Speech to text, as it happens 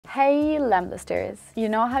Hey Lamlisters! You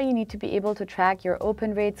know how you need to be able to track your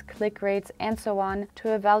open rates, click rates, and so on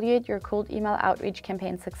to evaluate your cold email outreach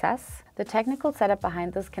campaign success? The technical setup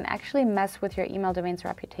behind this can actually mess with your email domain's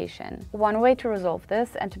reputation. One way to resolve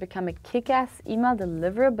this and to become a kick-ass email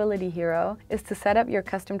deliverability hero is to set up your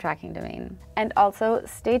custom tracking domain. And also,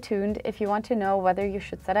 stay tuned if you want to know whether you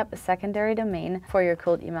should set up a secondary domain for your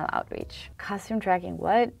cold email outreach. Custom tracking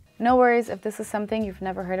what? No worries if this is something you've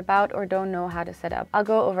never heard about or don't know how to set up. I'll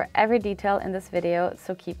go over every detail in this video,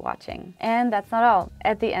 so keep watching. And that's not all.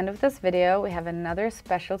 At the end of this video, we have another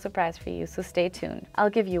special surprise for you, so stay tuned.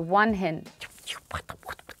 I'll give you one hint.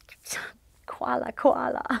 Koala,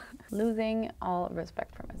 koala. Losing all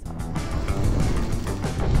respect for myself.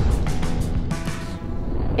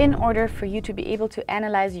 In order for you to be able to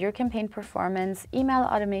analyze your campaign performance, email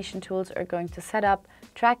automation tools are going to set up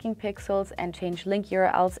tracking pixels and change link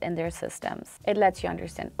URLs in their systems. It lets you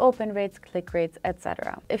understand open rates, click rates,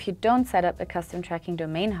 etc. If you don't set up a custom tracking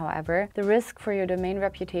domain, however, the risk for your domain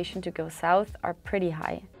reputation to go south are pretty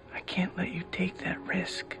high. I can't let you take that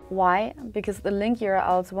risk. Why? Because the link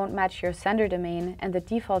URLs won't match your sender domain and the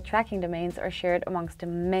default tracking domains are shared amongst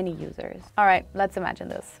many users. Alright, let's imagine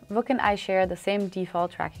this. Vuk and I share the same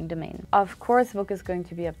default tracking domain. Of course, Vuk is going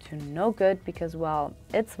to be up to no good because, well,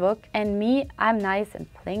 it's Vuk. And me, I'm nice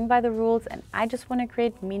and playing by the rules and I just want to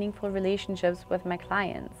create meaningful relationships with my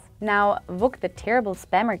clients. Now, Vuk, the terrible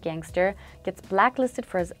spammer gangster, gets blacklisted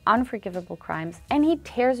for his unforgivable crimes and he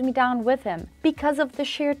tears me down with him because of the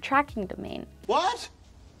shared tracking domain. What?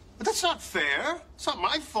 But that's not fair. It's not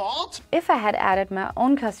my fault. If I had added my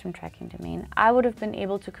own custom tracking domain, I would have been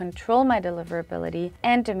able to control my deliverability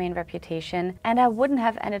and domain reputation, and I wouldn't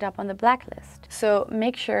have ended up on the blacklist. So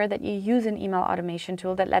make sure that you use an email automation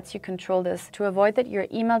tool that lets you control this to avoid that your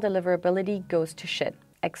email deliverability goes to shit.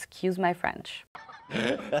 Excuse my French.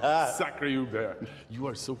 Sacre Hubert, you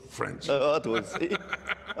are so French.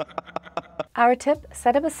 Our tip,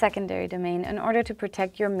 set up a secondary domain in order to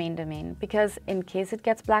protect your main domain, because in case it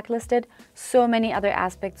gets blacklisted, so many other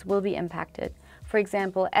aspects will be impacted. For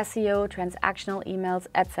example, SEO, transactional emails,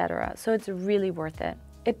 etc. So it's really worth it.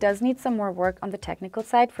 It does need some more work on the technical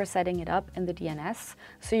side for setting it up in the DNS,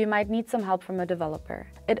 so you might need some help from a developer.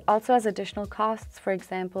 It also has additional costs, for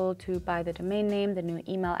example, to buy the domain name, the new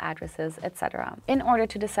email addresses, etc. In order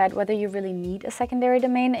to decide whether you really need a secondary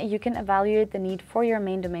domain, you can evaluate the need for your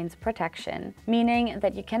main domain's protection, meaning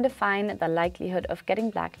that you can define the likelihood of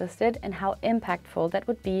getting blacklisted and how impactful that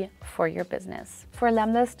would be for your business. For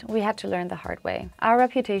Lamlist, we had to learn the hard way. Our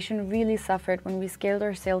reputation really suffered when we scaled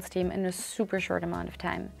our sales team in a super short amount of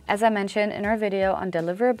time. As I mentioned in our video on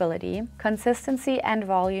deliverability, consistency and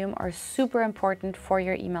volume are super important for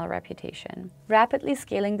your email reputation. Rapidly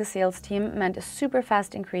scaling the sales team meant a super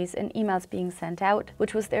fast increase in emails being sent out,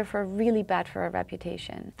 which was therefore really bad for our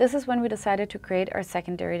reputation. This is when we decided to create our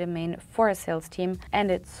secondary domain for a sales team,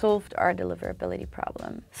 and it solved our deliverability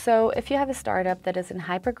problem. So if you have a startup that is in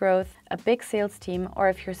hyper growth, a big sales team, or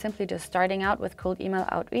if you're simply just starting out with cold email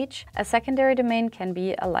outreach, a secondary domain can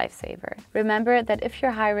be a lifesaver. Remember that if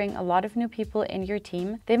you're hiring a lot of new people in your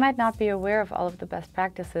team, they might not be aware of all of the best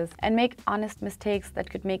practices and make honest mistakes that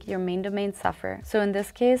could make your main domain suffer. So in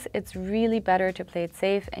this case, it's really better to play it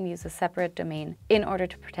safe and use a separate domain in order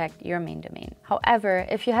to protect your main domain. However,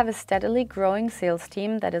 if you have a steadily growing sales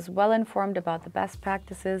team that is well informed about the best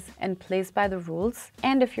practices and plays by the rules,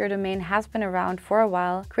 and if your domain has been around for a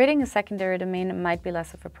while, creating a secondary domain might be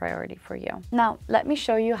less of a priority for you. Now, let me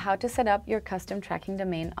show you how to set up your custom tracking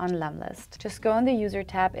domain on Lamlist. Just go in the user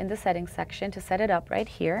tab in the settings section to set it up right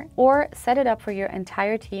here, or set it up for your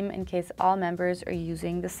entire team in case all members are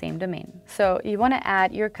using the same domain. So you want to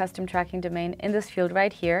add your custom tracking domain in this field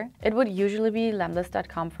right here. It would usually be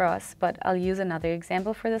lemlist.com for us, but I'll use another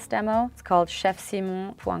example for this demo. It's called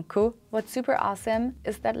chefsimon.co. What's super awesome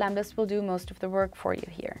is that Lamlist will do most of the work for you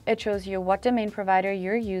here. It shows you what domain provider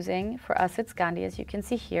you're using. For us, it's Gandhi, as you can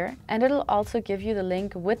see here. And it'll also give you the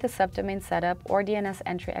link with the subdomain setup or DNS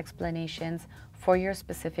entry explanations for your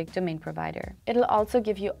specific domain provider. It'll also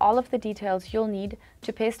give you all of the details you'll need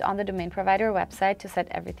to paste on the domain provider website to set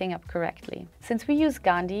everything up correctly. Since we use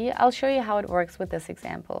Gandhi, I'll show you how it works with this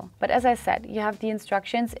example. But as I said, you have the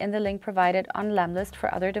instructions in the link provided on Lamlist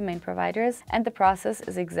for other domain providers, and the process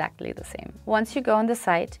is exactly the same. Once you go on the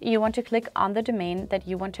site, you want to click on the domain that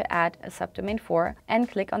you want to add a subdomain for and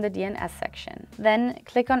click on the DNS section. Then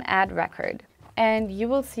click on Add Record. And you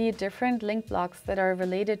will see different link blocks that are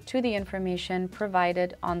related to the information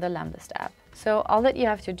provided on the Lamlist app. So all that you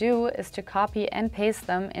have to do is to copy and paste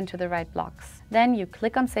them into the right blocks. Then you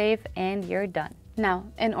click on Save and you're done. Now,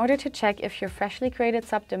 in order to check if your freshly created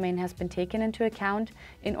subdomain has been taken into account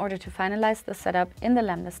in order to finalize the setup in the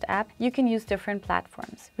Lamlist app, you can use different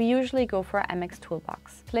platforms. We usually go for MX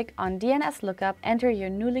Toolbox. Click on DNS Lookup, enter your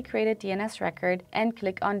newly created DNS record, and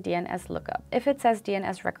click on DNS Lookup. If it says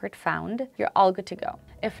DNS record found, you're all good to go.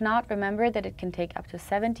 If not, remember that it can take up to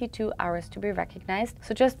 72 hours to be recognized,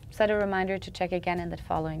 so just set a reminder to check again in the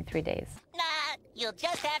following 3 days. You'll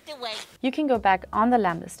just have to wait. You can go back on the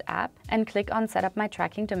Lamlist app and click on Set up my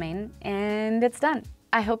tracking domain, and it's done.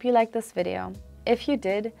 I hope you liked this video. If you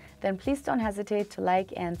did, then please don't hesitate to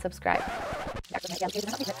like and subscribe.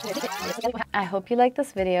 I hope you liked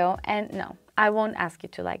this video, and no, I won't ask you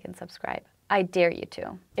to like and subscribe. I dare you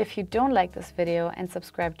to. If you don't like this video and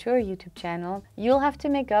subscribe to our YouTube channel, you'll have to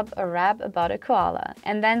make up a rap about a koala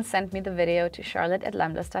and then send me the video to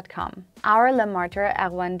charlotte@lemlist.com. Our Le Martyr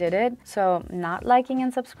Erwan did it, so not liking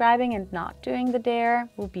and subscribing and not doing the dare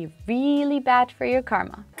will be really bad for your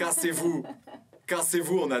karma. Cassez-vous!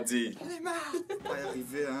 Cassez-vous, on a dit! J'en ai marre. Pas y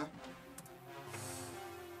arriver, hein?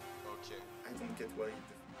 Ok. I don't get why.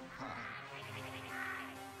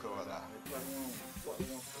 Koala.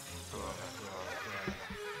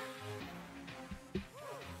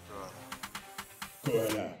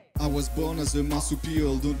 I was born as a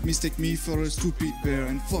marsupial, don't mistake me for a stupid bear.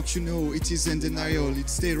 And fuck you know, it is in denial,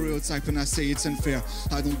 it's stereotype and I say it's unfair.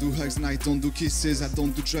 I don't do hugs and I don't do kisses, I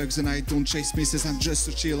don't do drugs and I don't chase misses. I'm just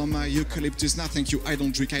a chill on my eucalyptus, nah thank you, I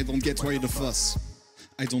don't drink, I don't get why the fuss.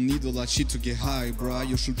 I don't need all that shit to get high, bruh.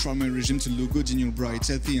 You should try my regime to look good in your bra. It's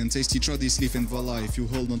healthy and tasty, try this leaf and voila. If you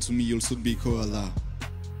hold on to me, you'll soon be koala.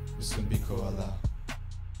 You'll soon be koala.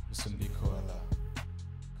 You'll soon be koala.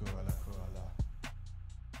 Koala, koala.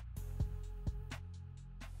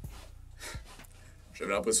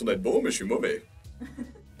 J'avais l'impression d'être bon, mais je suis mauvais.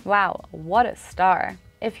 Wow, what a star!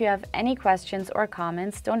 If you have any questions or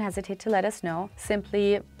comments, don't hesitate to let us know.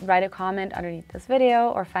 Simply write a comment underneath this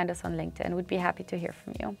video or find us on LinkedIn. We'd be happy to hear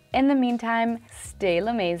from you. In the meantime, stay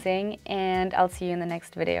amazing, and I'll see you in the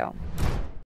next video.